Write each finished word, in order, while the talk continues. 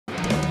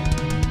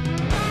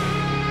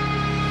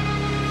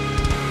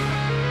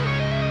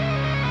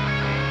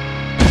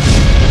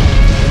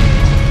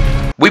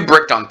We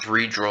bricked on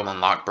 3 drill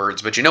and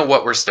lockbirds, but you know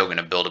what? We're still going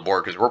to build a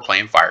board because we're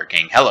playing Fire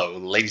King. Hello,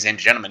 ladies and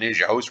gentlemen, it is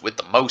your host with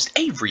the most,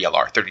 Avery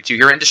LR32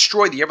 here, and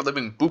destroy the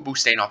ever-living boo-boo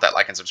stain off that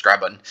like and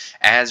subscribe button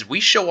as we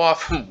show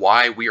off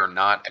why we are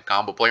not a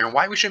combo player and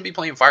why we shouldn't be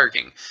playing Fire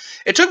King.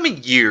 It took me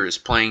years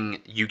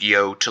playing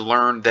Yu-Gi-Oh! To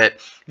learn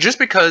that just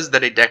because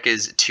that a deck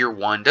is tier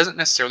 1 doesn't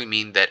necessarily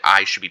mean that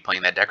I should be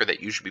playing that deck or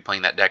that you should be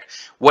playing that deck.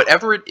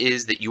 Whatever it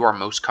is that you are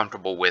most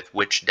comfortable with,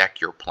 which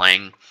deck you're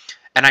playing.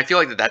 And I feel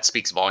like that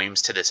speaks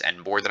volumes to this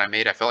end board that I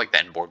made. I feel like the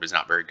end board was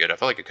not very good. I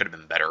feel like it could have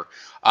been better.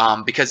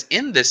 Because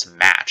in this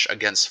match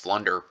against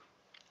Flunder,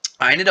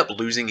 I ended up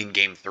losing in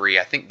game 3.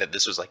 I think that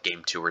this was like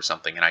game 2 or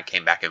something, and I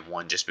came back and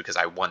won just because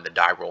I won the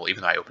die roll,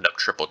 even though I opened up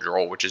triple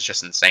draw, which is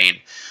just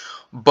insane.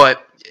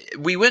 But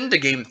we went into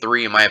game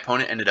 3, and my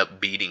opponent ended up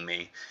beating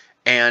me.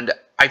 And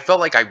I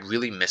felt like I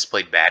really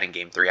misplayed bad in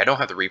game 3. I don't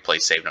have the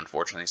replay saved,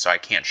 unfortunately, so I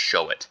can't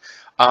show it.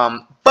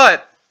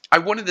 But I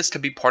wanted this to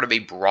be part of a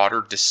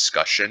broader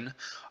discussion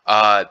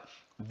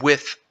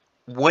with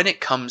when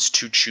it comes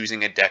to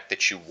choosing a deck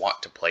that you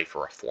want to play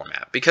for a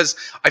format. Because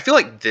I feel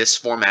like this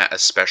format,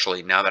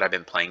 especially now that I've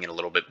been playing it a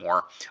little bit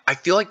more, I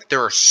feel like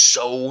there are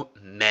so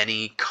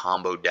many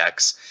combo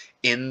decks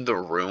in the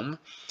room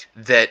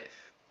that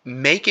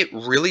make it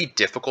really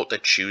difficult to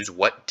choose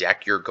what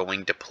deck you're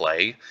going to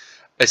play,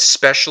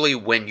 especially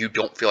when you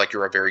don't feel like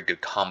you're a very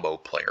good combo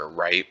player,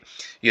 right?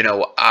 You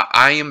know,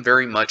 I am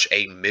very much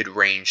a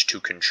mid-range to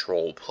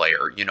control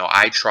player. You know,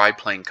 I tried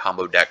playing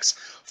combo decks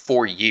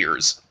for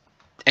years,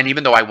 and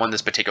even though I won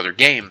this particular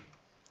game,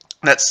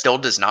 that still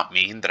does not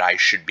mean that I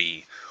should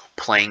be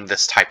playing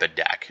this type of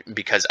deck.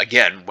 Because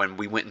again, when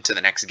we went into the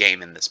next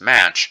game in this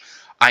match,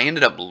 I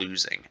ended up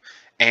losing.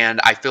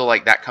 And I feel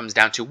like that comes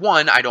down to,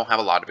 one, I don't have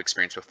a lot of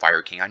experience with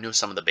Fire King. I know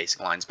some of the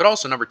basic lines. But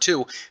also, number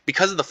two,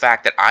 because of the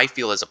fact that I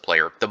feel as a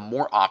player, the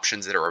more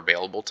options that are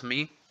available to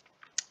me,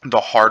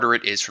 the harder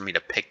it is for me to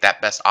pick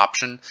that best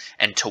option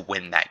and to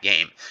win that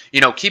game.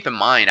 You know, keep in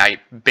mind, I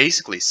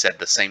basically said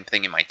the same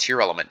thing in my tier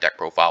element deck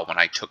profile when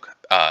I took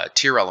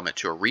tier element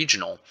to a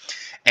regional.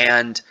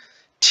 And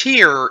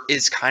tier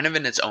is kind of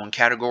in its own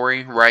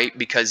category, right?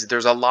 Because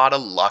there's a lot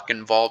of luck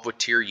involved with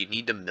tier. You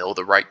need to mill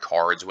the right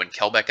cards. When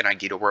Kelbeck and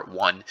Aigito were at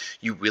 1,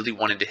 you really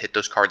wanted to hit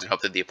those cards and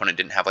hope that the opponent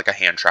didn't have like a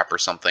hand trap or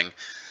something.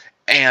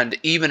 And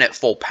even at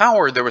full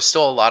power, there was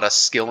still a lot of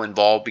skill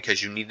involved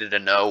because you needed to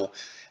know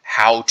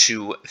how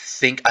to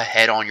think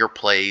ahead on your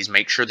plays,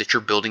 make sure that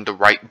you're building the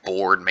right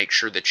board, make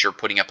sure that you're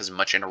putting up as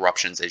much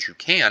interruptions as you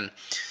can.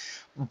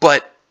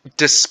 But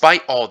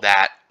despite all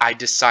that, I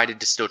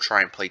decided to still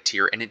try and play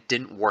tier, and it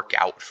didn't work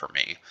out for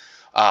me.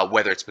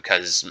 Whether it's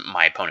because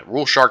my opponent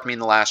rule sharked me in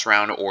the last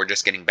round or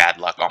just getting bad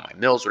luck on my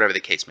mills, whatever the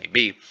case may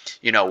be,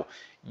 you know,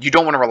 you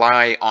don't want to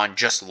rely on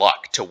just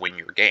luck to win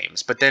your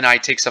games. But then I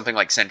take something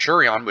like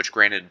Centurion, which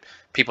granted,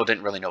 people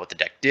didn't really know what the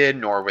deck did,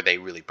 nor were they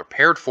really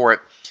prepared for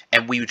it,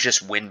 and we would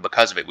just win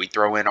because of it. We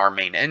throw in our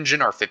main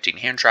engine, our 15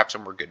 hand traps,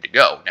 and we're good to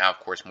go. Now, of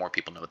course, more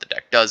people know what the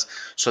deck does,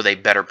 so they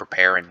better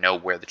prepare and know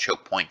where the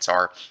choke points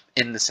are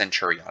in the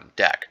Centurion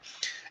deck.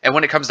 And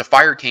when it comes to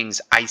Fire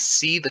Kings, I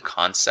see the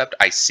concept.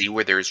 I see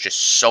where there's just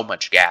so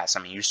much gas.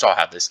 I mean, you saw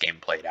how this game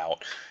played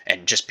out.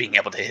 And just being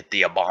able to hit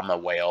the Obama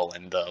Whale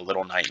and the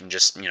Little Knight and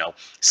just, you know,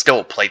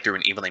 still play through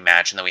an evenly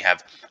match. And then we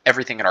have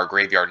everything in our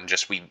graveyard and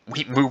just we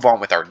move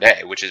on with our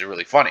day, which is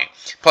really funny.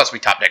 Plus, we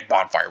top deck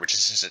Bonfire, which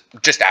is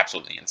just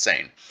absolutely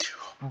insane.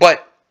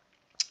 But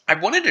I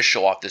wanted to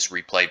show off this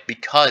replay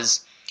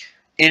because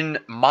in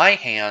my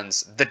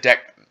hands, the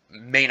deck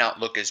may not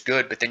look as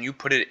good, but then you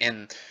put it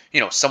in, you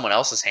know, someone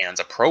else's hands,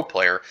 a pro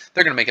player,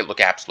 they're going to make it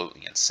look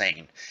absolutely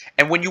insane.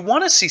 And when you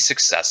want to see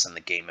success in the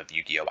game of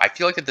Yu-Gi-Oh!, I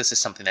feel like that this is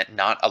something that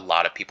not a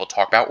lot of people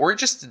talk about, or it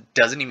just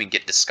doesn't even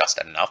get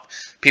discussed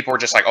enough. People are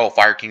just like, oh,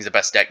 Fire King's the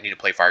best deck, you need to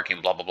play Fire King,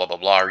 blah, blah, blah, blah,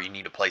 blah, or you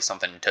need to play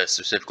something to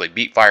specifically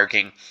beat Fire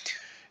King.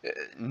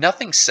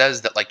 Nothing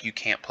says that, like, you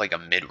can't play a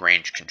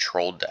mid-range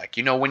control deck.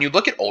 You know, when you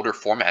look at older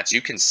formats,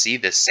 you can see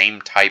this same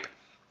type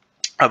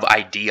of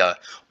idea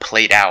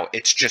played out.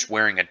 It's just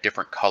wearing a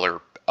different color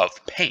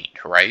of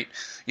paint, right?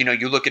 You know,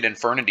 you look at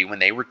Infernity when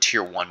they were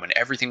tier 1, when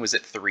everything was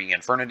at 3,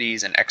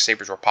 Infernities and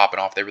X-Sabers were popping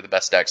off, they were the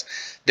best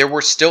decks. There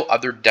were still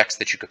other decks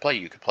that you could play.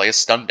 You could play a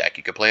stun deck,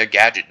 you could play a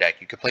gadget deck,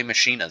 you could play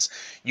Machinas.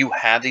 You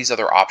had these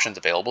other options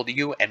available to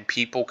you, and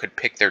people could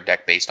pick their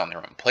deck based on their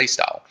own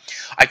playstyle.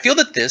 I feel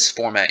that this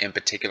format in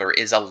particular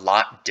is a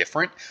lot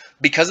different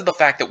because of the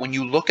fact that when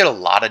you look at a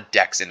lot of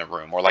decks in the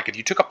room, or like if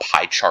you took a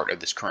pie chart of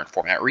this current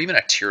format, or even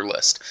a tier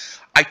list,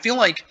 I feel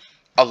like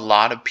a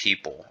lot of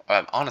people,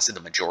 honestly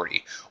the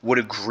majority, would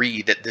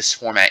agree that this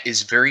format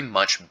is very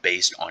much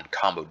based on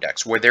combo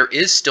decks, where there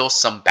is still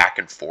some back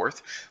and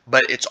forth,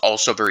 but it's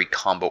also very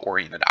combo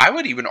oriented. I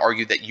would even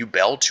argue that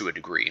Yubel, to a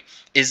degree,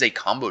 is a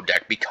combo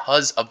deck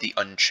because of the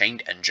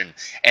Unchained engine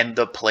and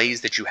the plays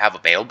that you have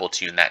available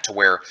to you in that, to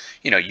where,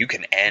 you know, you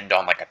can end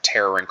on like a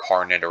Terror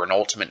Incarnate or an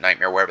Ultimate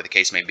Nightmare, wherever the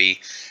case may be.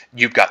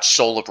 You've got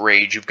Soul of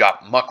Rage, you've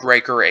got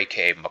Muckraker,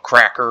 aka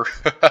Muckracker,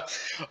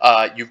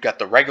 you've got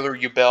the regular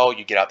Yubel,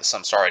 you get out the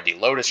Samsara D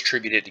Lotus,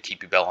 tribute it to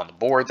keep Yubel on the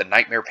board, the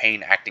Nightmare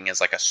Pain acting as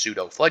like a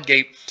pseudo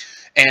Floodgate,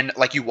 And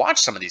like you watch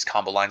some of these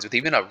combo lines with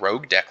even a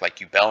rogue deck like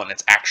Yubel, and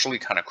it's actually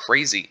kind of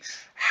crazy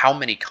how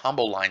many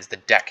combo lines the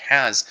deck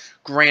has.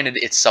 Granted,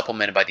 it's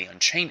supplemented by the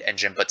Unchained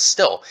engine, but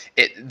still,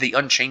 the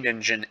Unchained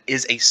engine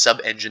is a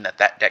sub-engine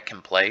that deck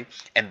can play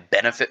and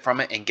benefit from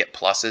it and get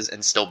pluses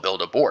and still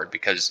build a board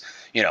because,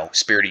 you know,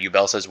 Spirit of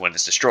Yubel says when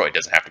it's destroyed, it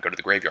doesn't have to go to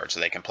the graveyard, so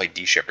they can play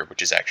D-Shifter,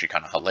 which is actually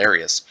kind of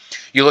hilarious.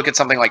 You look at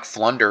something like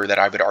Flunder that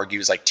I would argue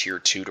is like tier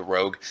 2 to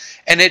Rogue,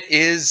 and it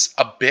is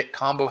a bit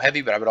combo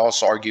heavy, but I would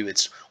also argue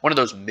it's one of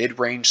those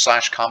mid-range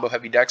 / combo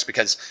heavy decks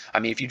because, I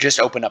mean, if you just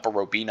open up a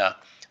Robina,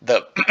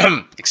 the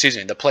excuse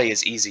me, the play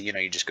is easy. You know,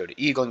 you just go to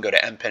Eagle and go to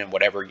Empen and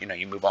whatever, you know,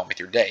 you move on with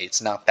your day.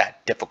 It's not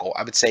that difficult.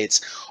 I would say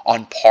it's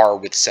on par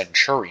with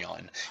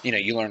Centurion. You know,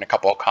 you learn a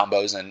couple of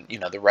combos and, you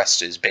know, the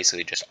rest is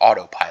basically just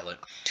autopilot.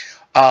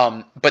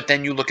 But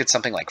then you look at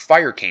something like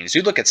Fire Kings.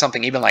 You look at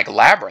something even like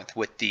Labyrinth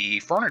with the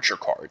furniture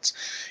cards.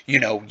 You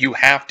know, you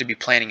have to be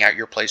planning out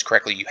your plays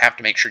correctly. You have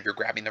to make sure you're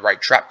grabbing the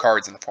right trap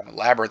cards in the form of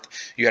Labyrinth.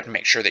 You have to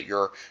make sure that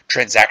you're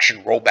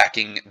transaction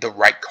rollbacking the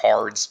right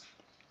cards.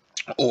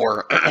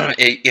 Or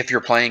if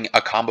you're playing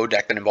a combo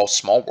deck that involves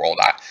Small World,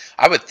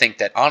 I would think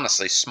that,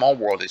 honestly, Small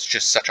World is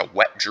just such a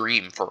wet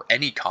dream for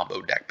any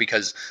combo deck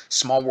because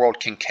Small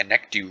World can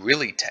connect you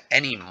really to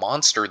any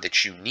monster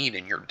that you need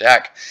in your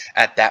deck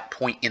at that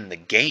point in the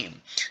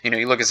game. You know,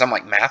 you look at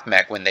something like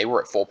MathMech when they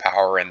were at full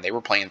power and they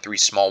were playing 3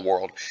 Small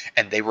World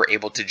and they were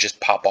able to just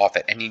pop off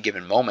at any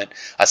given moment,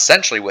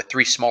 essentially with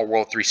 3 Small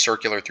World, 3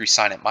 Circular, 3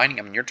 Silent Mining.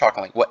 I mean, you're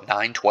talking like, what,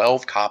 9,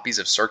 12 copies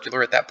of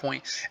Circular at that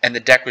point? And the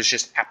deck was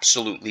just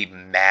absolutely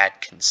mad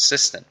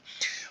consistent.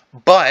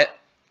 But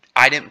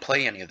I didn't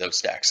play any of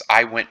those decks.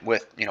 I went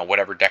with, you know,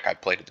 whatever deck I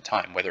played at the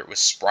time, whether it was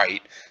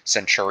Sprite,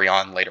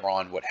 Centurion, later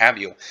on, what have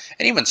you.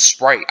 And even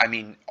Sprite, I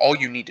mean, all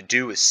you need to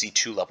do is see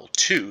 2 level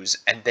 2s,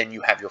 and then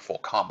you have your full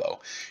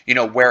combo. You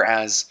know,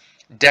 whereas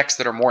decks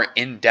that are more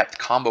in-depth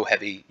combo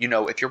heavy, you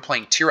know, if you're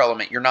playing Tier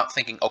Element, you're not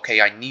thinking,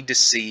 okay, I need to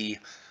see,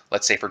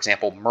 let's say, for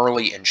example,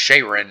 Merly and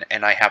Sharon,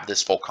 and I have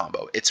this full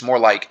combo. It's more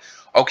like,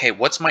 okay,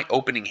 what's my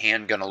opening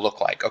hand going to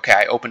look like? Okay,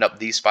 I opened up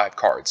these 5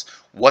 cards.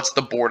 What's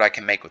the board I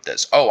can make with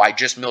this? Oh, I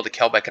just milled a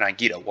Kelbeck and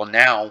Aigita. Well,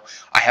 now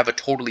I have a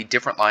totally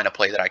different line of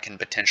play that I can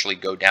potentially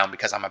go down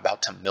because I'm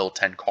about to mill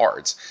 10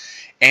 cards.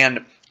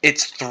 And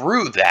it's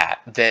through that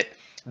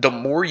the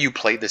more you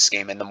play this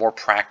game and the more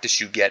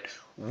practice you get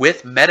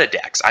with meta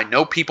decks. I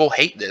know people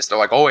hate this. They're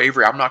like, oh,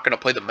 Avery, I'm not going to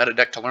play the meta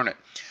deck to learn it.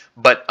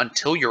 But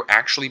until you're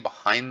actually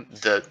behind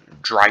the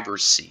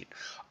driver's seat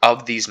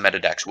of these meta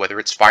decks, whether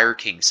it's Fire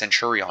King,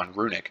 Centurion,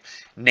 Runic,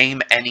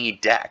 name any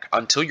deck,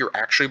 until you're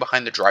actually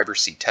behind the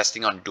driver's seat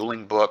testing on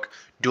Dueling Book,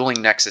 Dueling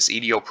Nexus,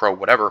 EDO Pro,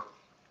 whatever,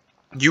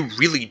 you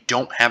really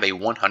don't have a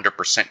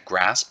 100%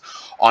 grasp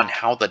on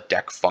how the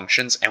deck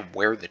functions and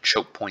where the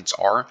choke points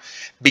are.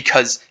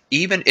 Because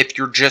even if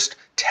you're just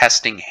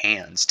testing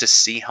hands to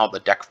see how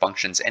the deck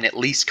functions and at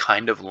least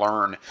kind of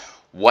learn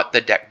what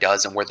the deck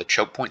does and where the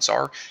choke points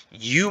are,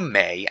 you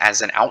may,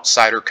 as an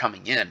outsider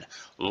coming in,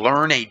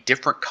 learn a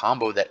different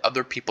combo that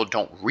other people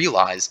don't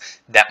realize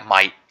that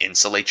might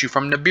insulate you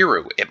from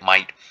Nibiru. It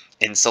might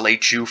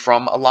insulate you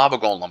from a Lava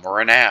Golem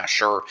or an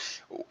Ash, or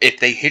if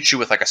they hit you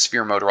with like a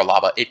Sphere Mode or a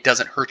Lava, it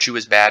doesn't hurt you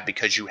as bad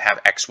because you have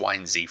X, Y,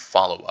 and Z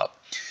follow-up.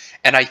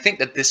 And I think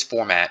that this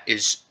format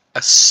is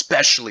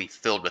especially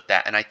filled with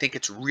that, and I think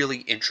it's really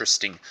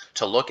interesting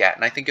to look at,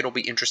 and I think it'll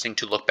be interesting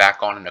to look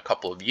back on in a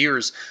couple of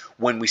years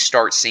when we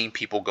start seeing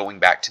people going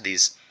back to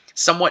these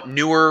somewhat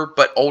newer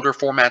but older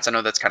formats. I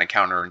know that's kind of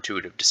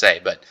counterintuitive to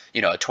say, but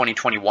you know, a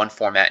 2021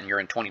 format and you're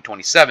in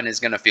 2027 is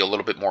going to feel a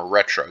little bit more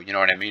retro, you know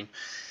what I mean?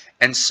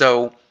 And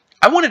so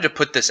I wanted to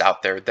put this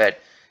out there that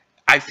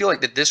I feel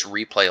like that this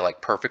replay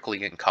like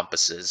perfectly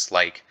encompasses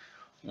like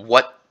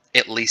what,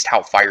 at least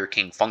how Fire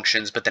King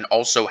functions, but then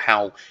also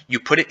how you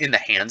put it in the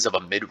hands of a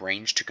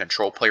mid-range to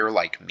control player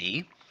like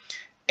me,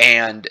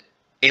 and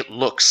it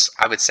looks,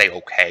 I would say,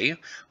 okay,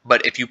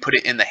 but if you put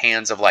it in the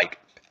hands of like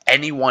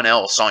anyone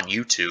else on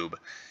YouTube,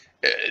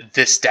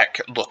 this deck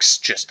looks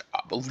just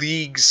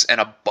leagues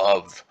and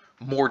above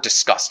more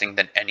disgusting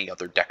than any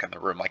other deck in the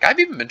room. Like, I've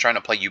even been trying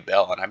to play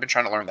Yubel, and I've been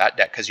trying to learn that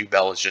deck because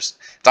Yubel is just,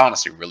 it's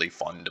honestly really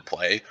fun to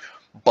play,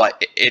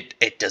 but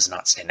it does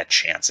not stand a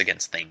chance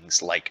against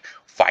things like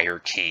Fire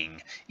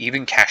King,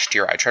 even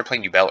Kashtira. I tried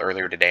playing Yubel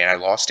earlier today, and I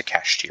lost to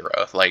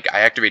Kashtira. Like, I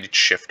activated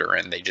Shifter,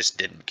 and they just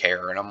didn't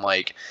care, and I'm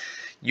like,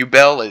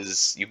 Yubel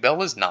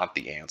is not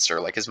the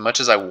answer. Like, as much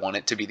as I want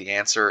it to be the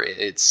answer,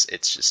 it's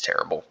just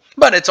terrible.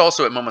 But it's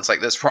also at moments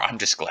like this where I'm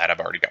just glad I've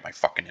already got my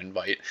fucking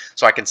invite,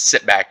 so I can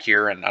sit back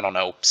here and, I don't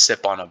know,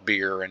 sip on a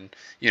beer and,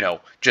 you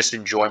know, just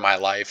enjoy my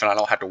life, and I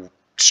don't have to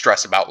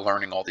stress about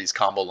learning all these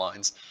combo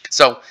lines.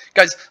 So,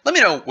 guys, let me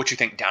know what you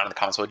think down in the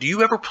comments below. Do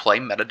you ever play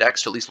meta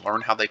decks to at least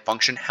learn how they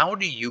function? How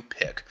do you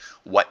pick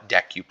what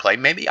deck you play?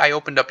 Maybe I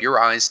opened up your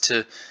eyes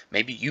to,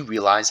 maybe you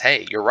realize,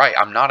 hey, you're right,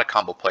 I'm not a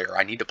combo player.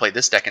 I need to play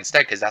this deck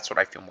instead because that's what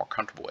I feel more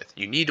comfortable with.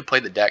 You need to play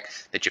the deck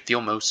that you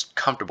feel most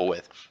comfortable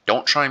with.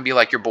 Don't try and be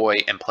like your boy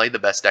and play the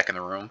best deck in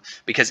the room,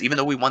 because even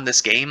though we won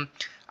this game,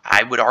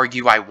 I would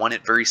argue I won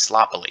it very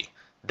sloppily.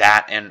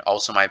 That, and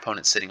also my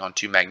opponent sitting on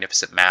 2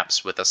 magnificent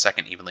maps with a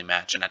second evenly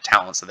match and a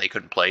talent that they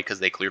couldn't play because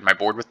they cleared my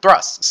board with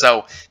Thrust.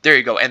 So there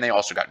you go. And they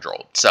also got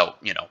drolled. So,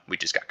 you know, we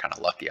just got kind of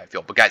lucky, I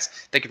feel. But guys,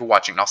 thank you for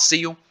watching, and I'll see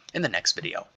you in the next video.